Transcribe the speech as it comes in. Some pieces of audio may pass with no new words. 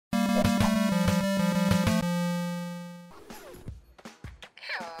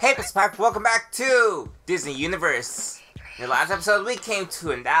Hey, SuperPixelPack, welcome back to Disney Universe. In the last episode, we came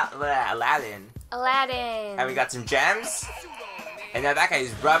to Aladdin. And we got some gems. And now that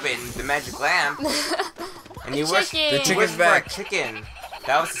guy's rubbing the magic lamp. And he wished the chicken's back. Chicken.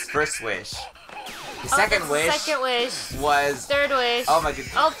 That was his first wish. The second wish was... Third wish. Oh my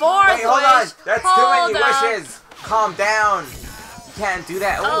goodness. Oh, fourth Wait, hold on. That's too many wishes. Calm down. You can't do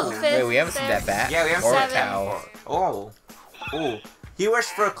that. Oh, wait, we haven't seen that bat. Yeah, we haven't or seen a cow. Oh. Ooh. He wished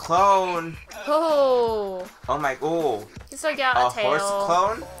for a clone. Oh. Oh my. Ooh. He still got a tail. Horse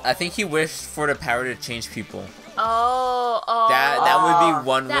clone? I think he wished for the power to change people. Oh. That would be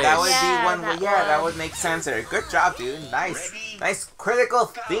one wish. That would be one. Yeah, that would make sense there. Good job, dude. Nice critical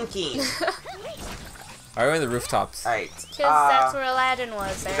thinking. Are we on the rooftops? Alright. Because that's where Aladdin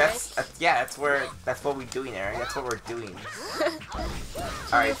was, Eric. That's what we're doing, Eric. That's what we're doing.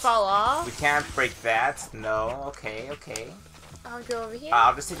 Can you fall off? We can't break that. No. Okay. I'll go over here.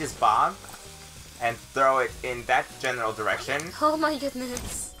 I'll just take this bomb and throw it in that general direction. Oh my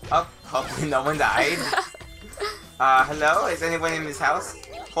goodness. Oh, hopefully no one died. Hello? Is anyone in this house?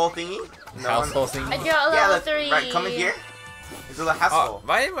 Whole thingy? No House whole thingy? I got a level 3. Right, come in here. There's a little household.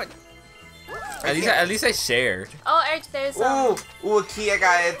 Why am I... At least I shared. Oh, Eric, there's Ooh, a key, I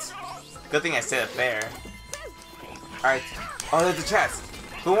got it. Good thing I set it there. Alright. Oh, there's a chest.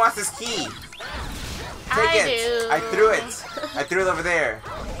 Who wants this key? Take it. do. I threw it. I threw it over there.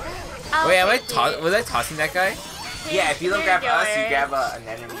 Wait, was I tossing that guy? Yeah, if you don't grab us, you grab an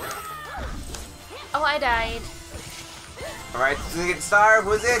enemy. Oh, I died. Alright, so we get the star.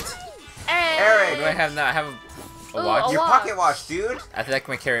 Who is it? Eric. Do I have not? I have a watch? Your pocket watch, dude. I feel like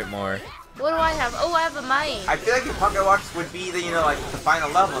my carrot more. What do I have? Oh, I have a mine. I feel like your pocket watch would be the, like the final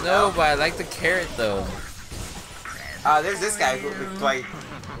level. No, but I like the carrot though. There's this guy who like.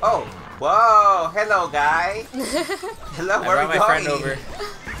 Oh, whoa! Hello, guy. Hello, where are we going? Over.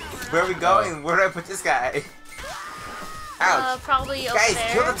 Where are we going? Where do I put this guy? Ouch! Probably over Guys,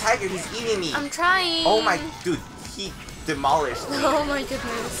 there. kill the tiger. He's eating me. I'm trying. Oh my, dude, he demolished me. Oh my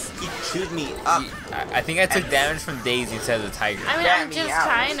goodness. He chewed me up. I think I took damage from Daisy instead of the tiger. I mean, I'm just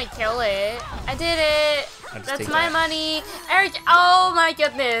trying to kill it. I did it. That's my money. Eric, oh my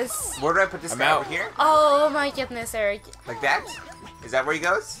goodness. Where do I put this guy over here? Oh my goodness, Eric. Like that? Is that where he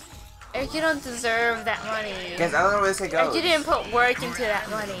goes? Eric, you don't deserve that money. Guys, I don't know where this guy goes. Eric, you didn't put work into that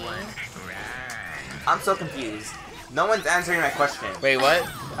money. I'm so confused. No one's answering my question. Wait, what?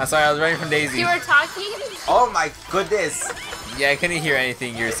 I'm sorry, I was running from Daisy. You were talking? Oh my goodness. Yeah, I couldn't hear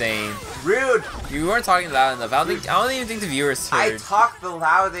anything you were saying. Rude. You weren't talking loud enough. I don't even think the viewers heard. I talk the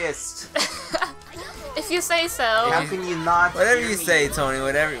loudest. If you say so. How can you not Whatever hear you me? say, Tony.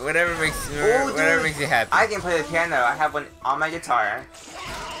 Whatever makes you happy. I can play the piano. I have one on my guitar.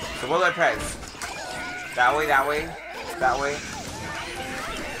 So what do I press? That way.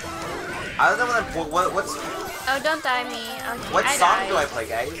 I don't know what's. Oh, don't die me. Okay, What song do I play,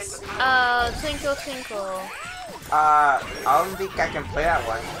 guys? Twinkle Twinkle. I don't think I can play that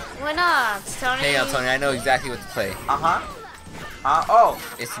one. Why not, Tony? Hang on, Tony. I know exactly what to play. Oh.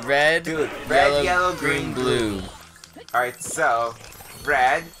 It's red, Dude, red, yellow, green, blue. Alright, so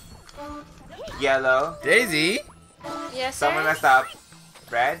red, yellow. Daisy. Yes, Someone sir? messed up.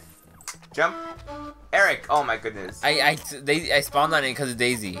 Red, jump. Eric, oh my goodness. I spawned on it because of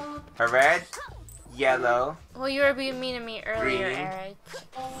Daisy. A red, yellow. Well, you were being mean to me earlier, Green. Eric.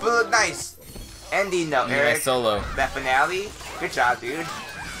 Blue, nice. Ending note, Eric. Solo. That finale. Good job, dude.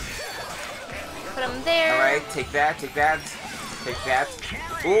 Put them there. Alright, take that.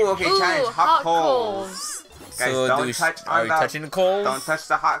 Ooh, okay, challenge. Hot coals. Guys, So don't touch are we touching the coals? Don't touch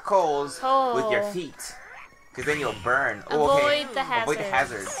the hot coals with your feet. Because then you'll burn. Ooh, okay. Avoid the hazards. Avoid the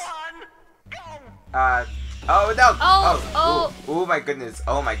hazards. Oh no! Ooh, my goodness.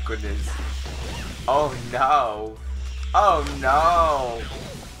 Oh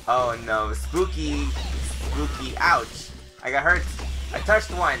no. Spooky. Ouch. I got hurt. I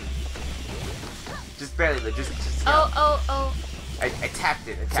touched one. Just barely, but just Oh. I tapped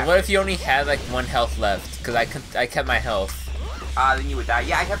it. So what if you only had like 1 health left? Because I kept my health. Then you would die.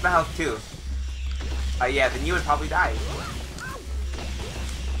 Yeah, I kept my health too. Yeah, then you would probably die.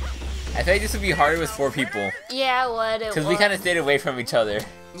 I feel like this would be harder with 4 people. Yeah, it would. Because we kind of stayed away from each other.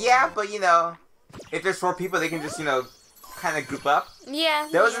 Yeah, but if there's 4 people, they can just, kind of group up. Yeah.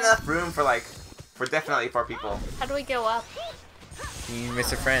 There was enough room for definitely 4 people. How do we go up? You need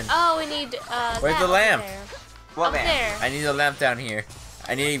Mr. Friend. Oh, we need, Where's the lamp? What lamp? There. I need a lamp down here.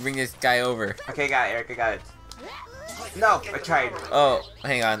 I need to bring this guy over. Okay, got it, Eric. I got it. No, I tried. Oh,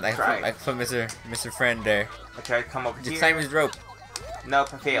 hang on. I put Mr. Friend there. I tried to come over here. Just climb his rope.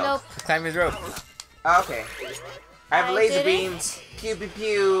 Nope, I failed. Nope. Just climb his rope. Oh, okay. I have laser beams. Pew pew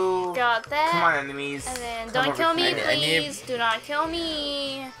pew. Got that. Come on, enemies. And then don't kill me, please. Do not kill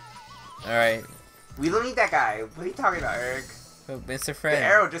me. Alright. We don't need that guy. What are you talking about, Eric? Oh, Mr. Friend. The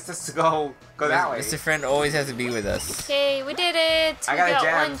arrow just has to go that way. Mr. Friend always has to be with us. Okay, we did it. I got a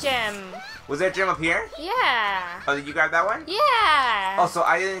gem. 1 gem. Was there a gem up here? Yeah. Oh, did you grab that one? Yeah. Oh, so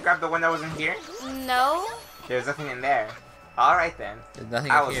I didn't grab the one that wasn't here? No. There's nothing in there. Alright then. There's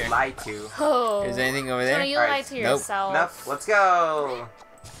nothing I up was here. lied to. Oh. Is there anything over there? So you lied to yourself. Nope. Let's go.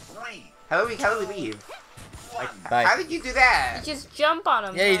 How do we leave? Like, Bye. how did you do that? You just jump on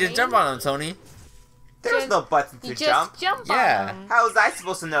him. Yeah, you just jump on him, Tony. There's no button to jump. Jump Yeah. on him. How was I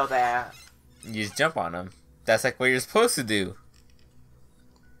supposed to know that? You just jump on him. That's like what you're supposed to do.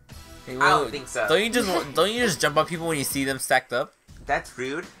 Hey, I don't think so. Don't you just jump on people when you see them stacked up? That's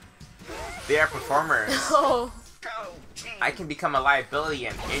rude. They are performers. Oh. I can become a liability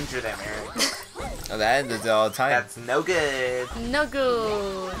and injure them, Eric. Oh, that does it all the time. That's no good. No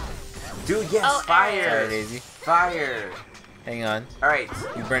good. Dude, yes, Oh, fire. Sorry, Daisy. Fire. Hang on. Alright.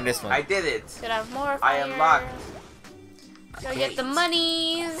 You burned this one. I did it. Could have more fire. I unlocked. Go get the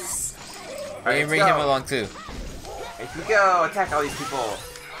monies. Right, you bring him along too. If you go, attack all these people.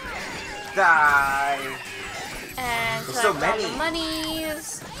 Die. And There's collect so all many. the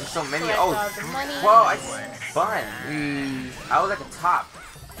monies. There's so many. Collect Oh, all the monies. whoa, I fun. I was at the top.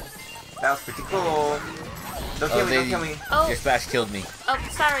 That was pretty cool. Don't kill me, don't kill me. Oh. Your splash killed me. Oh,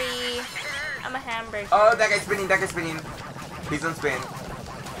 sorry. I'm a hamburger. Oh, that guy's spinning, Please don't spin.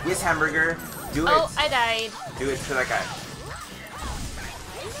 Yes, hamburger. Do it. Oh, I died. Do it to that guy.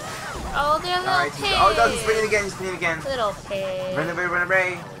 Oh, they're little Alright, pigs. oh, no, he's spinning again. Little pig. Run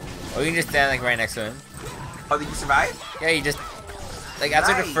away. Oh, you can just stand like right next to him. Oh, did you survive? Yeah, you just like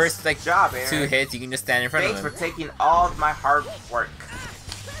after the Nice first like job, Aaron. 2 hits, you can just stand in front Thanks of for him. taking all of my hard work.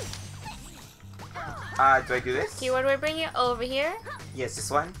 Do I do this? Okay, what do I bring you over here? Yes, this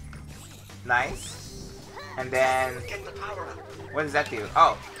one. Nice. And then, what does that do?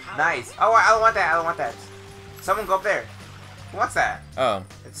 Oh, nice. Oh, I don't want that. Someone go up there. Who wants that? Oh.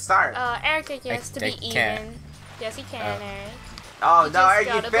 It's a star. Erica gets to be can't. even. Yes, he can, Eric. Oh, You no, just Eric,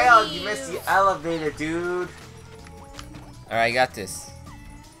 you gotta failed. believe. You missed the elevator, dude. Alright, I got this.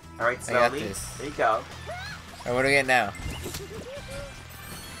 Alright, I got slowly. this. There you go. Alright, what do we get now?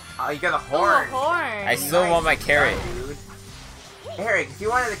 Oh, you got a Oh, horn. a horn. I still want my carrot. Dude. Eric, if you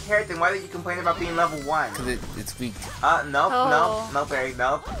wanted a carrot, then why did you complain about being level 1? Because it's weak. Nope, Oh. nope, Eric,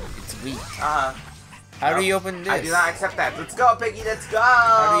 nope. It's weak. Nope. How do you open this? I do not accept that. Let's go, Piggy, let's go!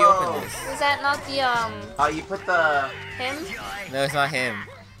 How do you open this? Is that not the, Oh, you put the... him? No, it's not him.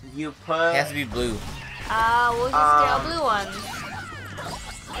 You put... It has to be blue. We'll just get a blue one.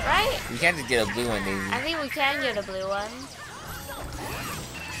 Right? You can't just get a blue one, I Daisy. think we can get a blue one.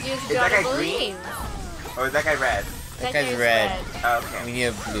 You just Is that gotta guy green? believe. Or is that guy red? That guy's red. Okay. We need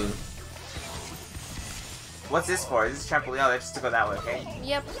a blue. What's this for? Is this trampoline? Oh, that's just to go that way, okay?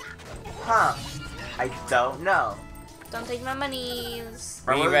 Yep. Huh. I don't know. Don't take my monies.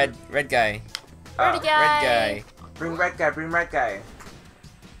 Bring red guy. Red Red guy. guy. Bring red guy.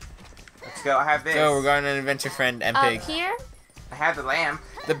 Let's go, I have this. So we're going on an adventure, friend and pig. Up here? I have the lamp.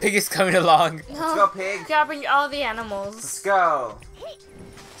 The pig is coming along. Let's go, pig. Gotta bring all the Let's animals. go.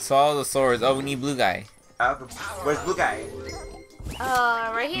 Swallow the swords. Oh, we need blue guy. Where's blue guy?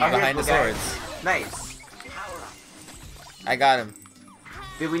 Right here. Okay. Behind the blue guy. swords. Nice. I got him.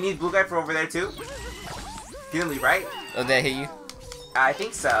 Did we need blue guy for over there too? He didn't leave, right? Oh, did I hit you? I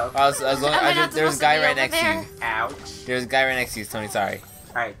think so. There's a guy right next to you. Ouch. There's a guy right next to you, Tony. Sorry.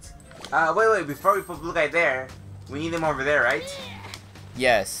 Alright. Wait, before we put blue guy there, we need him over there, right?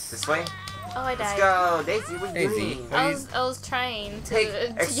 Yes. This way? Oh, I Let's died. go, Daisy, what are you Daisy. doing? I was trying to, Pig, to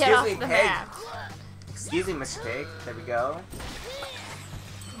excuse get off me, the Pig. map. Excuse me, Mr. Pig. There we go.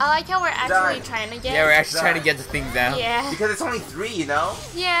 I like how we're actually trying to get. Yeah, we're actually trying to get the thing down. Yeah. Because it's only 3, you know?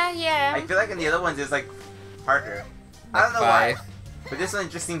 Yeah. I feel like in the other ones it's like harder. I don't know 5. why, but this one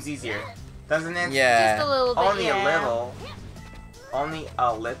just seems easier, doesn't it? Yeah. Just a little bit. Only yeah. a little. Only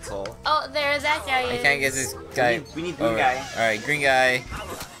a little. Oh, there that guy is. I can't get this guy. We need green guy. Alright, green guy.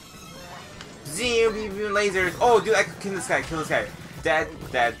 Zoom, lasers. Oh, dude, I could kill this guy. Dead.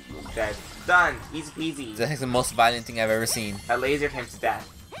 Done. Easy peasy. That's the most violent thing I've ever seen. I lasered him to death.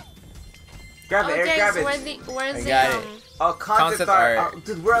 Grab it, Eric, guys, grab it. where's I the got it. Oh, concept art. art. Oh,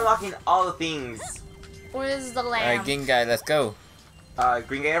 dude, we're unlocking all the things. Where's the lamp? Alright, green guy, let's go.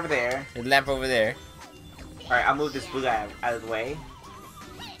 Green guy over there. The lamp over there. Alright, I'll move this blue guy out of the way.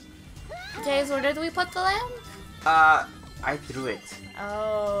 Okay, so where did we put the lamp? I threw it.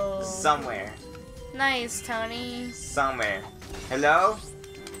 Oh. Somewhere. Nice, Tony. Somewhere. Hello?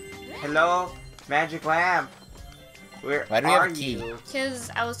 Hello? Magic lamp. Where Why do we have are a key? you? Because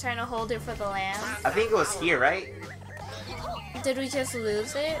I was trying to hold it for the lamp. I think it was here, right? Did we just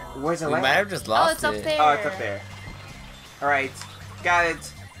lose it? Where's the We lamp? might have just lost Oh, it's up it. there. Oh, it's up there. Alright. Got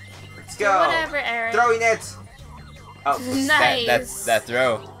it. Let's Do go. whatever, Eric. Throwing it. Oh, Nice. That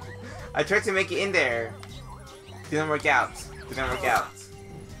throw. I tried to make it in there. Didn't work out. Didn't work out.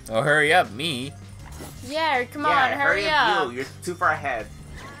 Oh, hurry up, me. Yeah, come on, hurry up. You. You're too far ahead.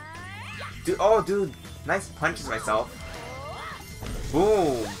 Dude, oh, dude. Nice punches myself.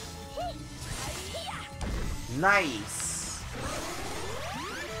 Boom. Nice.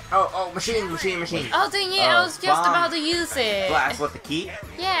 Oh, machine. Oh, dang it, I was just about to use it. Blast, what, the key?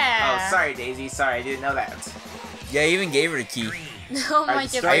 Yeah. Oh, sorry, Daisy. Sorry, I didn't know that. Yeah, I even gave her the key. Oh my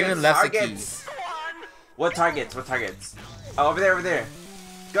god. I even left the key. Targets. What targets? Oh, over there.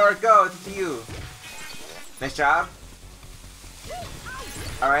 Go, it's up to you. Nice job.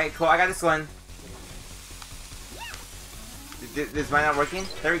 Alright, cool, I got this one. Is mine not working?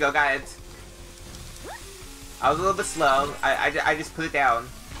 There we go, got it. I was a little bit slow. I just put it down.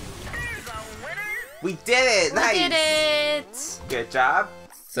 We did it! Nice! We did it! Good job.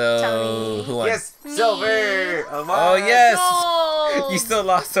 So, Tony. who won? Yes, Me. silver! Oh, yes! Gold. You still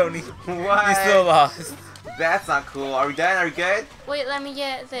lost, Tony. What? You still lost. That's not cool. Are we done? Are we good? Wait, let me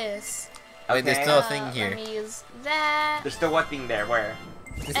get this. Wait, there's Okay. still a thing here. Let me use that. There's still one thing there. Where?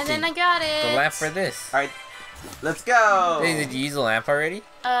 This And thing. then I got it. The lamp for this. Alright, let's go! Hey, did you use the lamp already?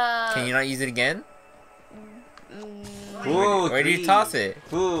 Can you not use it again? Food, Where do you please. toss it?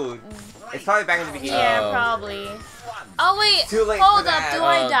 Food. It's probably back in the beginning. Yeah, Oh. probably. Oh wait, Too late hold for up, that. do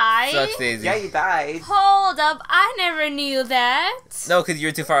I die? Sucks, Daisy. Yeah, you died. Hold up, I never knew that. No, because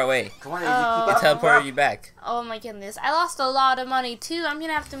you're too far away. Come on, Oh. Daisy, It keep up. teleported you back. Oh my goodness, I lost a lot of money too. I'm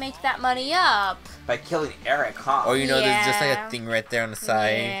gonna have to make that money up. By killing Eric, huh? Or, there's just like Yeah. a thing right there on the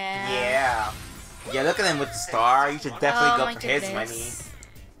side. Yeah. Yeah, look at him with the star. You should definitely Oh go my for his goodness.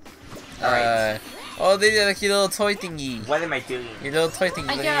 money. Alright. Oh, they did like your little toy thingy. What am I doing? Your little toy thingy.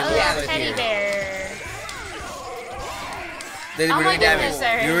 I Look got at a your Yeah, little toy teddy here. bear. They Oh were my doing damage. goodness,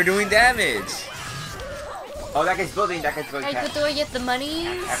 Eric. You were doing damage. Oh, that guy's building. Alright, but do I get the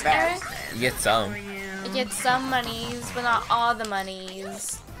monies, At best. Eric? You get some. I get some monies, but not all the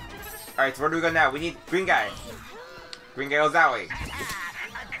monies. Alright, so where do we go now? We need green guy. Green guy goes that way.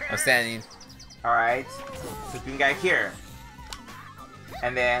 I'm standing. Alright. So green guy here.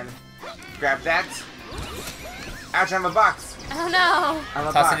 And then grab that. Ouch, I'm a box. Oh no! I'm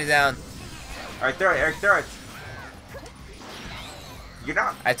a Tossing box. it down. Alright, throw it, Eric, throw it. You're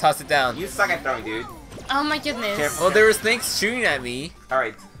not. I tossed it down. You suck at throwing, dude. Oh my goodness. Careful. Oh, there were snakes shooting at me.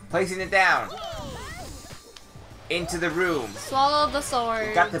 Alright, placing it down. Into the room. Swallow the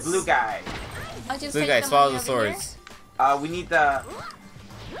swords. Got the blue guy. I'll just Blue take guy, the swallow money the over swords. We need the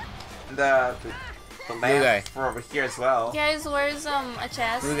lamp guy. for over here as well. Here. Guys, where's a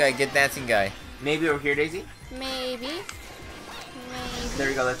chest? Blue guy, get dancing guy. Maybe over here, Daisy. Maybe. There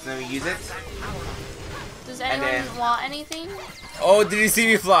we go. Let me use it. Does And anyone then- want anything? Oh, did you see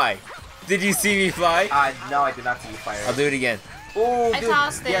me fly? Did you see me fly? No, I did not see you fire. I'll do it again. Oh, I dude.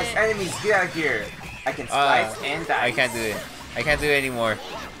 tossed Yes, it. enemies, get out of here. I can slice and die. I can't do it. I can't do it anymore.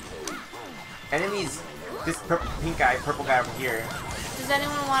 Enemies. This pink guy, purple guy over here. Does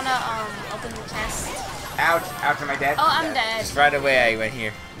anyone wanna open the chest? Ouch, ouch, am I dead? Oh, I'm dead. Just right away I went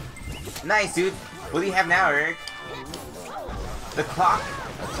here. Nice, dude. What do you have now, Eric? The clock.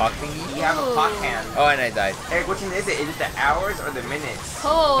 A clock thingy? You have a clock hand. Oh, and I died. Eric, which one is it? Is it the hours or the minutes?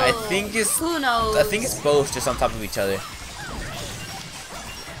 Oh. I think it's Who knows? both just on top of each other.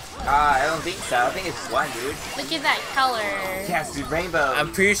 I don't think so. I think it's one, dude. Look at that color. Yes, dude, rainbow.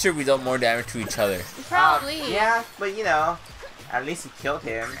 I'm pretty sure we dealt more damage to each other. Probably. Yeah, but you know, at least we killed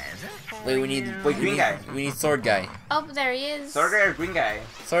him. Wait, we need green guy. We need sword guy. Oh, there he is. Sword guy or green guy?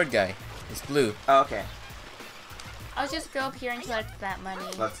 Sword guy. It's blue. Oh, okay. I'll just go up here and collect that money.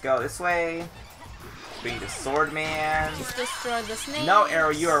 Let's go this way. Bring the sword man. Just destroy the snake. No, Arrow,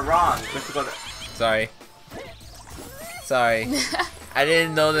 you are wrong. We have to go. Sorry. Sorry. I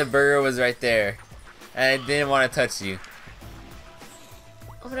didn't know the burger was right there. And I didn't want to touch you.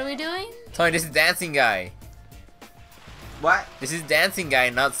 What are we doing? Tony, this is dancing guy. What? This is dancing guy,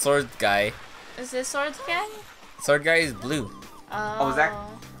 not sword guy. Is this swords guy? Sword guy is blue. Oh. is that-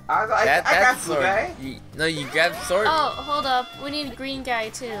 I That's got blue sword. guy. No, you grab sword. Oh, hold up. We need green guy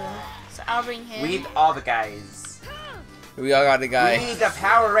too. So I'll bring him. We need all the guys. We all got the We guy. need the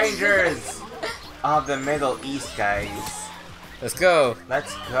Power Rangers of the Middle East, guys. Let's go.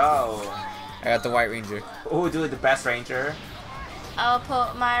 Let's go. I got the white ranger. Oh, dude, the best ranger. I'll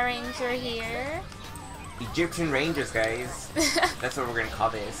put my ranger here. Egyptian Rangers, guys. That's what we're gonna call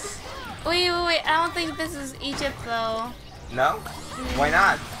this. Wait. I don't think this is Egypt though. No? Why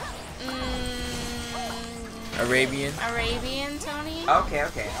not? Arabian. Arabian, Tony? Okay,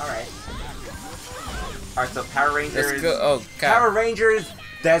 alright. Alright, so Power Rangers. Let's go. Oh, cow. Power Rangers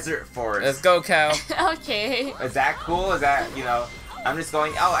Desert Force. Let's go, cow. Okay. Is that cool? Is that, you know, I'm just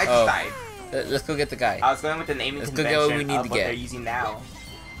going. Oh, I just died. Let's go get the guy. I was going with the naming convention go get what we need to what get. they're using now.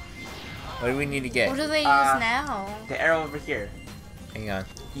 What do we need to get? What do they use now? The arrow over here. Hang on.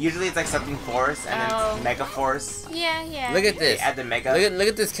 Usually it's like something Force and then Mega Force. Yeah. Look at this. They add the Mega. Look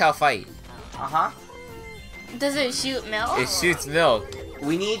at this cow fight. Does it shoot milk? It shoots milk.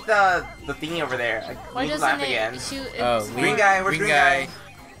 We need the thingy over there. Why doesn't it shoot? Green guy. Where's green guy?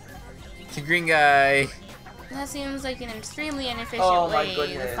 It's a green guy. That seems like an extremely inefficient way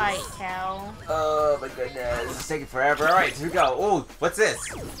to fight, cow. Oh my goodness, this is taking forever. Alright, here we go. Oh, what's this?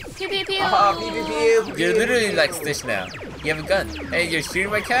 Pew pew pew. Oh, pew pew pew. You're literally like Stitch now. You have a gun. Hey, you're shooting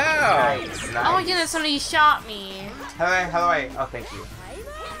my cow. Nice. Oh my goodness, somebody shot me. How do I? Oh, thank you.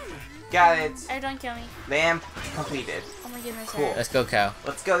 Got it. Oh, don't kill me. Lamp completed. Oh my goodness. Cool. Let's go, cow.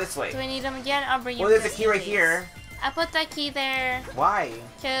 Let's go this way. Do I need them again? I'll bring you. Well, there's a key right here. I put that key there. Why?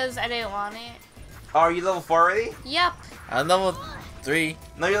 Because I didn't want it. Oh, are you level 4 already? Yep. I'm level 3.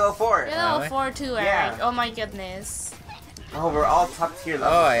 No, you're level 4. You're level 4 too, Eric. Yeah. Oh my goodness. Oh, we're all top tier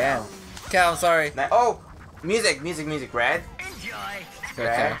levels. Oh, I am. Cow, I'm sorry. Oh, music. Red. Go,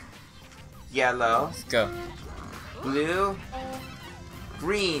 Red. cow. Yellow. Let's go. Blue.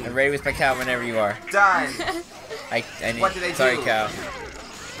 Green. I'm ready with my cow whenever you are. Done. I need. What did I Sorry, do? cow.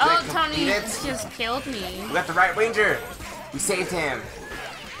 Oh, Tony just killed me. We got the right Ranger. We saved him.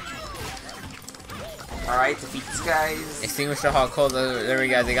 Alright, defeat these guys. Extinguish the hot cold. There we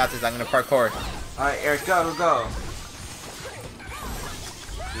go. They got this. I'm gonna parkour. Alright, Eric, go.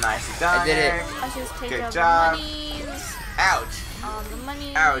 Nicely done. I did it. Eric. I just take Good all job. the monies. Ouch. All the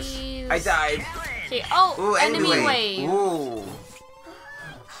monies. Ouch. I died. Okay. Oh, Ooh, enemy wave. Ooh.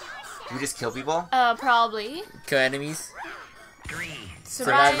 We just kill people? Probably. Kill enemies.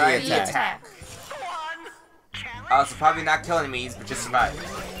 Survive the the attack. Oh, so probably not kill enemies, but just survive.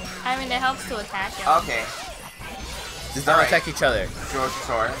 I mean, it helps to attack them. Okay. Just don't attack each other.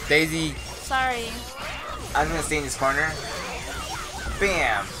 Sure. Daisy. Sorry. I'm gonna stay in this corner.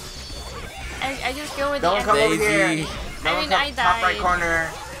 Bam. I just go with No the one come over Daisy. here. No one come I top right died. corner.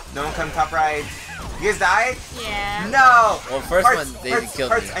 No one come top right. You guys died? Yeah. No! Well, first Hearts, one, Daisy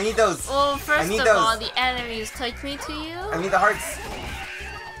killed me. I need those. Well, first need of those. all, the enemies took me to you. I need the hearts.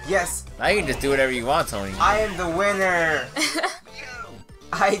 Yes. Now you can just do whatever you want, Tony. I am the winner.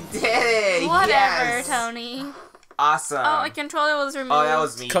 I did it. Whatever, Yes. Tony. Awesome. Oh, my controller was removed. Oh, that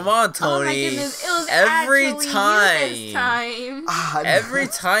was me. Come on, Tony. Oh my goodness, it was every actually time. you this time. Ah, Every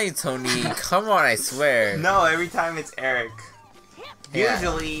time, Tony. Come on, I swear. No, every time it's Eric. Yeah.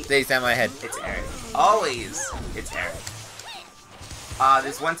 Usually, Daisy on my head. it's Eric. Always, it's Eric.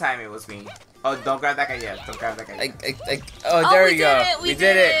 This one time it was me. Oh, don't grab that guy yet. Don't grab that guy yet. Oh, there we go. We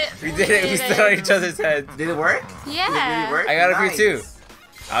did it. We stood on each other's heads. Did it work? Yeah. Did it really work? I got up Nice. here too.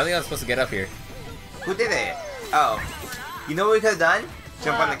 I don't think I'm supposed to get up here. Who did it? Oh. You know what we could have done?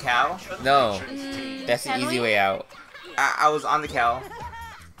 Jump on the cow. No. That's the Can easy we? way out. I was on the cow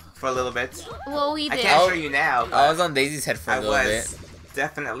for a little bit. Well, we I did. can't show you now, but I was on Daisy's head for a I little bit. was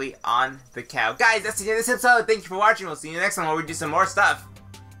definitely on the cow. Guys, that's the end of this episode. Thank you for watching. We'll see you in the next one where we do some more stuff.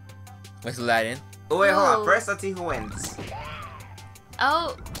 With Aladdin. Oh, wait, hold on. Whoa. First, let's see who wins.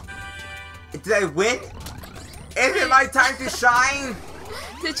 Oh, Did I win? Is it my time to shine?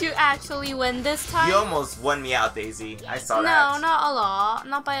 did you actually win this time? You almost won me out, Daisy. I saw No, that. not a lot.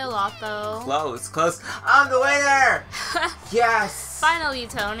 Not by a lot, though. Close. I'm the winner! Yes! Finally,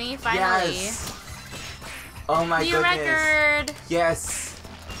 Tony. Finally. Yes! Oh my New goodness. record. Yes.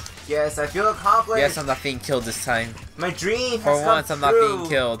 Yes, I feel accomplished. Yes, I'm not being killed this time. My dream has For come once, I'm not true. being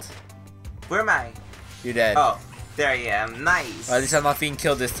killed. Where am I? You're dead. Oh, there I am. Nice. Well, at least I'm not being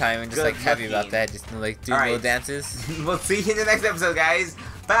killed this time. I'm just Good like happy about looking. that. Just like doing Alright. little dances. We'll see you in the next episode, guys.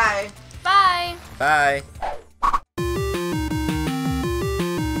 Bye. Bye. Bye.